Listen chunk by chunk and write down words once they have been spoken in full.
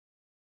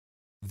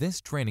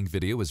This training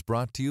video is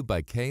brought to you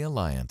by K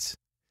Alliance.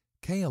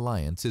 K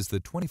Alliance is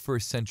the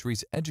 21st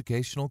century's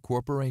educational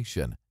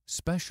corporation,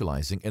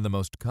 specializing in the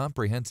most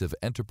comprehensive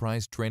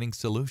enterprise training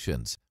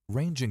solutions,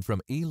 ranging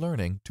from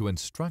e-learning to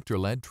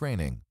instructor-led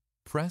training.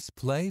 Press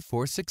play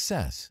for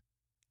success.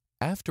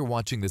 After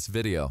watching this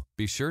video,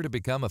 be sure to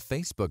become a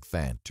Facebook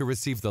fan to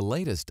receive the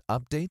latest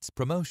updates,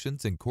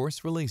 promotions, and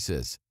course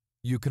releases.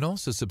 You can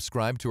also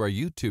subscribe to our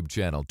YouTube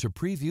channel to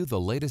preview the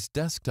latest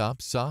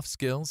desktop, soft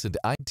skills, and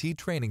IT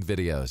training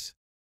videos.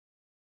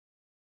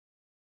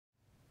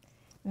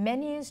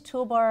 Menus,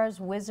 toolbars,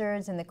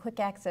 wizards, and the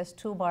quick access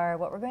toolbar,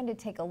 what we're going to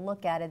take a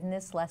look at in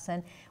this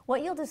lesson.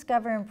 What you'll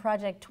discover in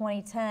Project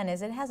 2010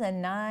 is it has a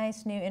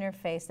nice new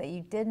interface that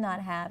you did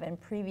not have in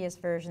previous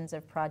versions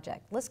of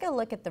Project. Let's go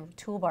look at the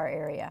toolbar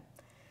area.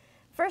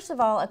 First of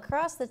all,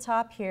 across the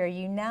top here,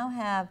 you now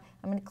have,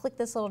 I'm going to click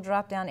this little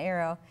drop-down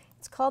arrow.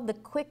 It's called the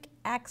Quick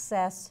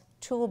Access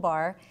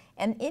Toolbar,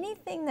 and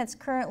anything that's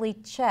currently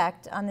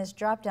checked on this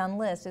drop-down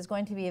list is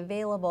going to be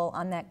available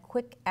on that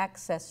Quick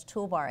Access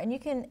Toolbar. And you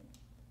can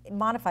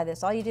modify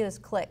this. All you do is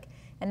click,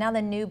 and now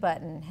the New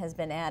button has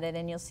been added,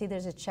 and you'll see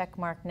there's a check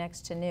mark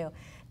next to New.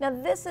 Now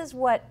this is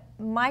what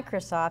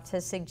Microsoft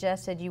has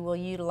suggested you will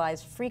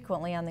utilize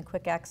frequently on the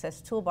Quick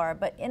Access Toolbar,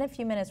 but in a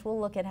few minutes we'll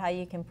look at how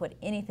you can put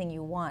anything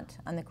you want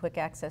on the Quick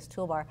Access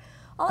Toolbar.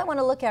 All I want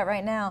to look at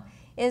right now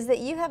is that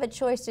you have a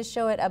choice to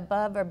show it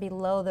above or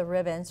below the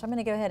ribbon. So I'm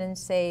going to go ahead and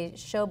say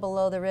show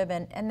below the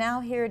ribbon, and now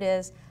here it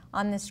is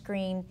on the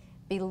screen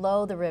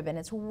below the ribbon.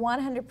 It's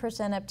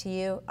 100% up to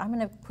you. I'm going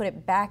to put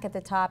it back at the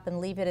top and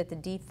leave it at the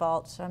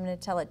default, so I'm going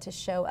to tell it to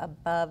show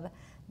above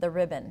the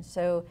ribbon.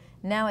 So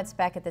now it's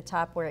back at the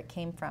top where it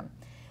came from.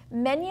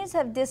 Menus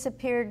have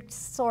disappeared,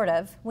 sort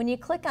of. When you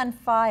click on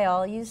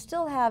File, you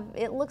still have,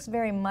 it looks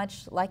very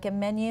much like a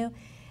menu.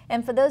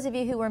 And for those of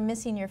you who were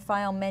missing your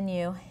File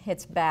menu,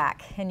 it's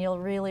back, and you'll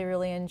really,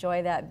 really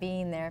enjoy that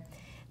being there.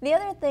 The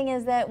other thing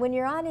is that when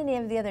you're on any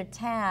of the other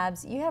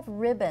tabs, you have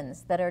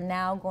ribbons that are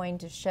now going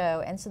to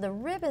show. And so the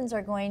ribbons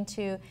are going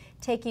to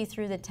take you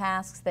through the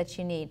tasks that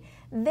you need.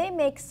 They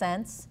make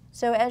sense.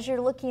 So as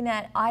you're looking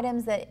at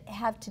items that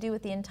have to do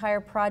with the entire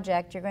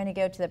project, you're going to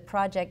go to the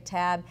Project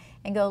tab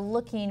and go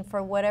looking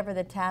for whatever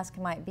the task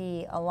might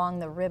be along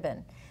the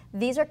ribbon.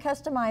 These are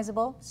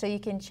customizable, so you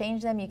can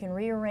change them, you can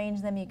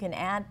rearrange them, you can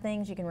add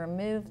things, you can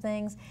remove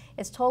things.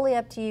 It's totally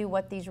up to you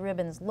what these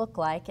ribbons look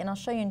like, and I'll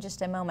show you in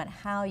just a moment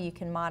how you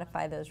can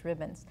modify those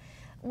ribbons.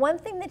 One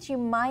thing that you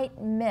might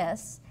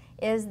miss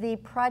is the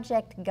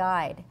project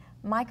guide.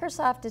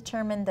 Microsoft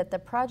determined that the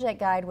project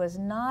guide was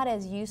not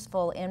as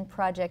useful in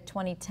Project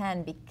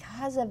 2010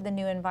 because of the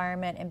new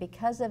environment and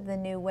because of the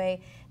new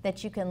way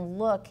that you can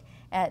look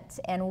at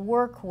and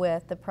work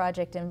with the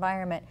project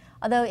environment.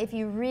 Although if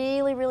you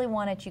really, really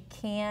want it, you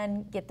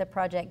can get the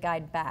project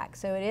guide back.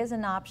 So it is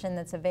an option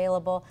that's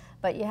available,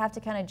 but you have to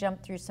kind of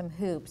jump through some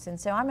hoops. And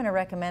so I'm going to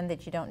recommend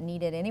that you don't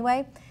need it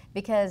anyway,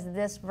 because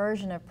this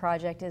version of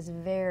Project is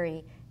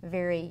very,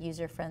 very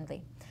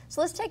user-friendly. So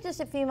let's take just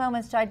a few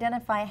moments to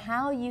identify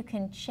how you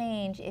can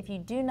change if you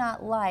do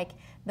not like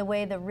the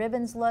way the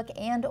ribbons look,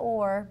 and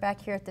or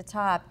back here at the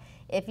top,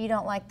 if you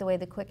don't like the way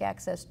the Quick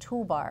Access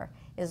Toolbar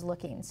is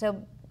looking.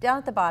 So down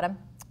at the bottom,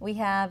 we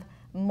have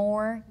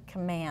More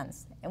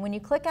Commands. And when you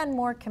click on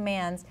More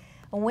Commands,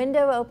 a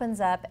window opens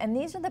up, and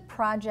these are the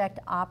project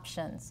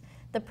options.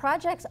 The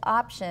project's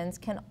options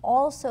can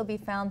also be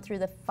found through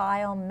the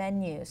File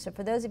menu. So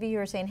for those of you who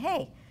are saying,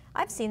 hey,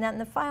 I've seen that in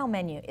the File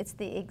menu. It's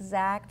the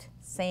exact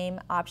same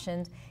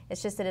options.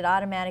 It's just that it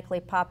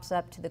automatically pops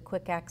up to the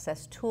Quick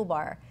Access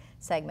Toolbar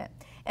segment.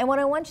 And what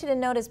I want you to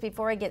notice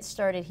before I get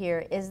started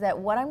here is that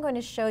what I'm going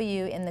to show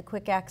you in the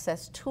Quick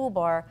Access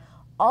Toolbar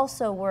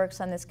also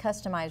works on this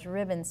Customize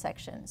Ribbon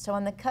section. So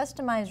on the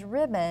Customize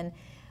Ribbon,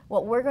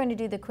 what we're going to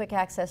do, the Quick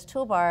Access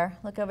Toolbar,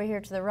 look over here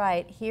to the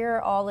right, here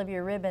are all of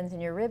your ribbons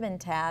and your ribbon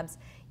tabs.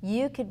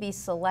 You could be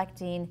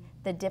selecting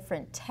the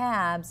different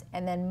tabs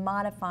and then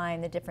modifying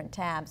the different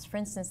tabs. For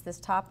instance, this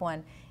top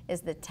one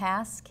is the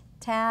Task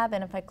tab,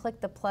 and if I click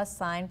the plus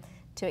sign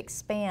to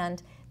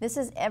expand, this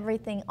is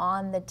everything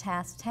on the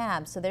Task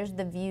tab. So there's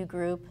the View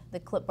group, the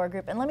Clipboard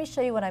group, and let me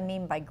show you what I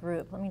mean by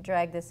group. Let me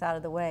drag this out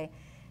of the way.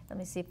 Let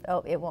me see if,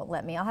 oh, it won't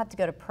let me. I'll have to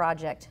go to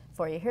Project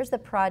for you. Here's the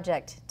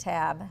Project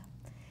tab.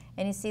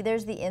 And you see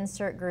there's the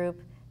Insert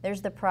group,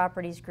 there's the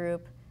Properties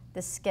group,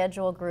 the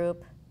Schedule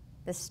group,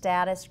 the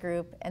Status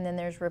group, and then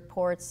there's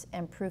Reports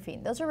and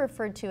Proofing. Those are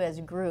referred to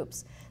as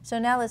groups. So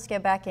now let's go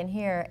back in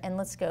here and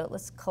let's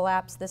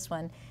collapse this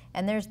one.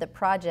 And there's the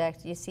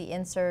project. You see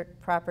Insert,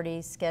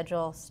 Properties,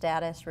 Schedule,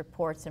 Status,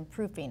 Reports, and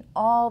Proofing.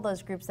 All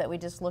those groups that we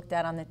just looked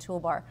at on the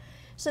toolbar.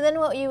 So then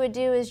what you would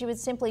do is you would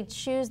simply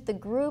choose the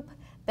group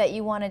that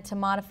you wanted to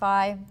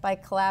modify by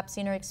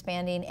collapsing or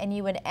expanding, and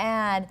you would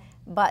add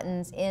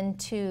buttons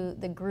into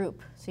the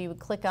group. So you would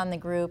click on the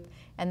group,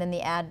 and then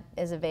the add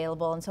is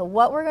available. And so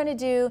what we're going to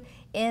do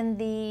in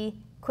the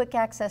Quick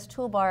Access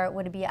Toolbar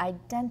would be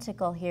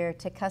identical here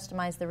to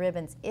customize the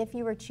ribbons if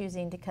you were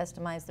choosing to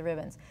customize the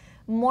ribbons.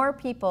 more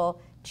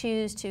people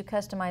choose to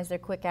customize their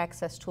quick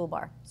access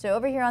toolbar. So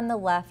over here on the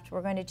left,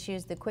 we're going to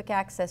choose the quick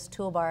access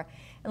toolbar,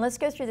 and let's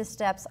go through the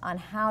steps on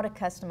how to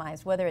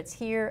customize, whether it's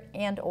here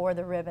and or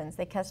the ribbons.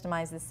 They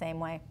customize the same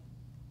way.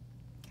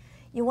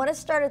 You want to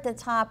start at the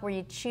top where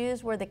you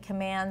choose where the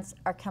commands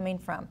are coming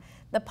from.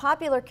 The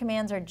popular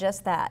commands are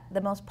just that,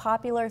 the most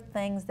popular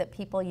things that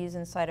people use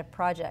inside a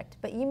project,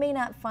 but you may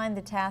not find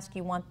the task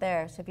you want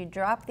there. So if you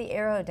drop the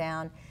arrow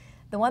down,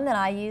 the one that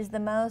I use the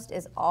most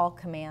is all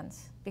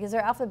commands, because they're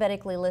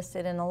alphabetically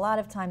listed, and a lot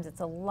of times it's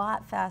a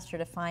lot faster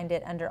to find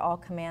it under all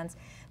commands.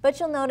 But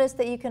you'll notice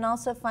that you can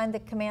also find the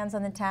commands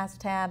on the task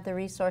tab, the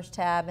resource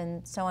tab,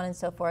 and so on and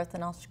so forth.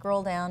 And I'll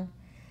scroll down.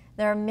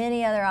 There are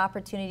many other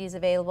opportunities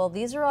available.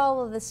 These are all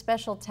of the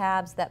special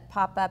tabs that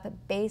pop up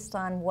based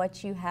on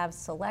what you have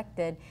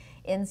selected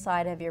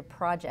inside of your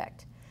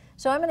project.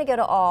 So I'm going to go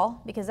to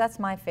all, because that's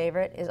my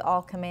favorite, is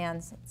all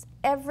commands.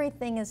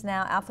 Everything is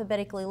now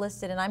alphabetically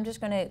listed, and I'm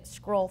just going to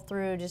scroll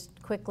through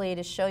just quickly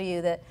to show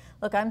you that,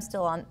 look, I'm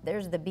still on,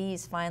 there's the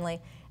B's finally.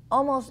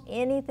 Almost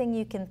anything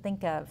you can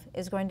think of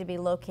is going to be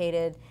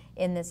located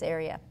in this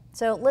area.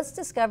 So let's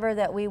discover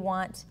that we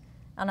want,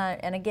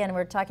 and again,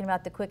 we're talking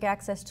about the quick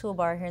access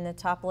toolbar here in the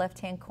top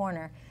left-hand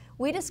corner.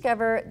 We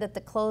discover that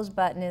the close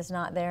button is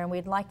not there, and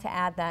we'd like to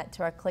add that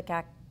to our quick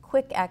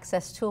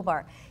access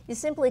toolbar. You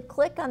simply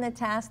click on the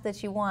task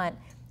that you want,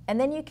 and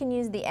then you can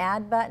use the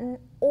add button,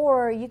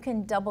 or you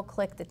can double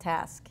click the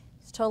task.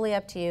 It's totally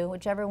up to you,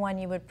 whichever one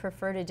you would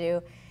prefer to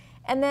do.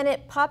 And then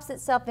it pops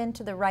itself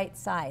into the right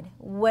side.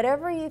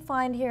 Whatever you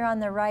find here on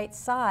the right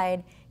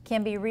side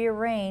can be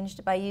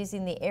rearranged by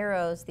using the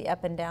arrows, the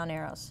up and down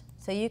arrows.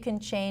 So you can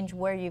change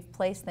where you've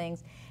placed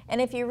things. And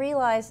if you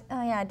realize,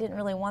 oh yeah, I didn't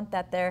really want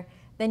that there,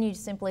 then you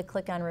simply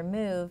click on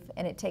remove,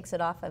 and it takes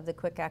it off of the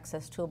quick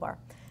access toolbar.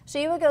 So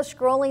you would go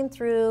scrolling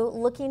through,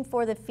 looking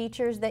for the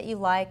features that you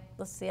like.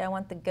 Let's see, I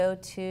want the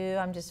go-to.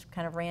 I'm just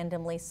kind of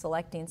randomly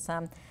selecting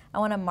some. I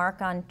want to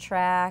mark on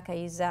track. I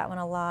use that one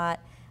a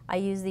lot. I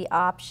use the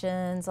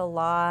options a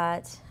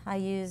lot. I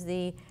use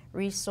the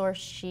resource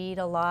sheet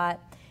a lot.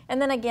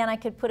 And then again, I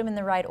could put them in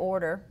the right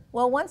order.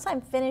 Well, once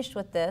I'm finished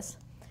with this,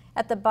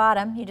 at the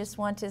bottom, you just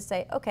want to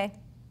say, okay.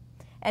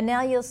 And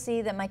now you'll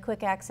see that my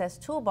quick access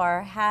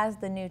toolbar has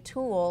the new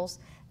tools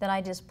that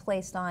I just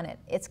placed on it.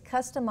 It's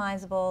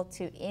customizable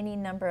to any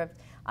number of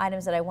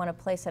items that I want to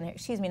place on here.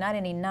 Excuse me, not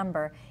any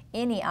number,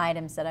 any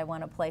items that I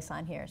want to place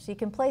on here. So you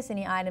can place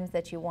any items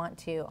that you want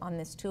to on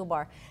this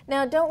toolbar.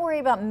 Now don't worry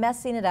about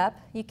messing it up.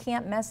 You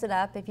can't mess it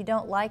up. If you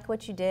don't like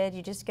what you did,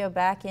 you just go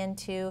back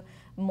into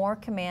more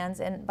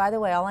commands. And by the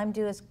way, all I'm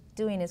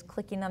doing is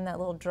clicking on that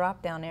little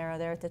drop down arrow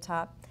there at the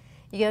top.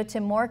 You go to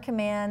more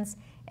commands,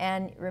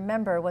 and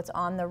remember, what's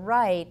on the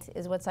right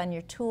is what's on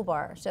your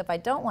toolbar. So if I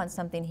don't want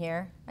something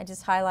here, I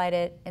just highlight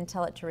it and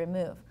tell it to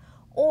remove.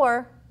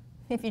 Or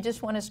if you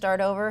just want to start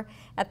over,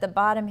 at the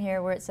bottom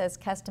here where it says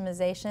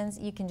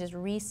customizations, you can just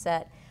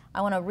reset.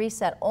 I want to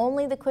reset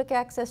only the quick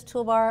access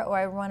toolbar, or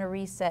I want to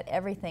reset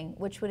everything,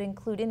 which would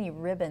include any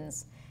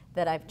ribbons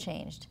that I've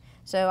changed.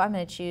 So I'm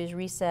going to choose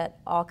reset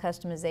all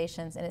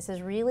customizations, and it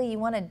says, really, you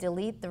want to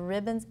delete the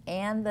ribbons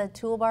and the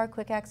toolbar,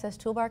 quick access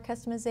toolbar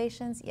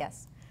customizations?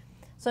 Yes.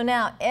 So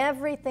now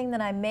everything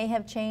that I may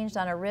have changed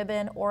on a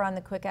ribbon or on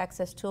the quick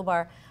access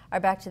toolbar are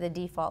back to the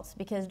defaults,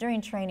 because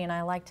during training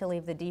I like to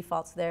leave the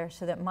defaults there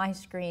so that my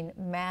screen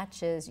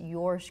matches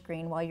your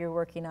screen while you're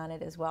working on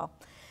it as well.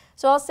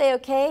 So I'll say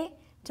okay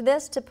to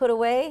this to put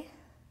away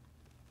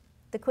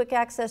the quick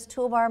access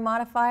toolbar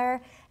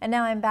modifier, and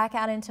now I'm back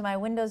out into my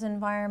Windows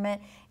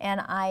environment,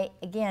 and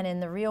again,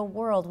 in the real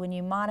world, when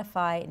you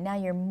modify, now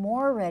you're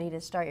more ready to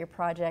start your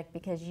project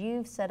because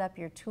you've set up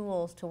your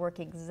tools to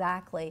work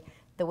exactly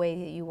the way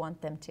that you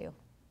want them to.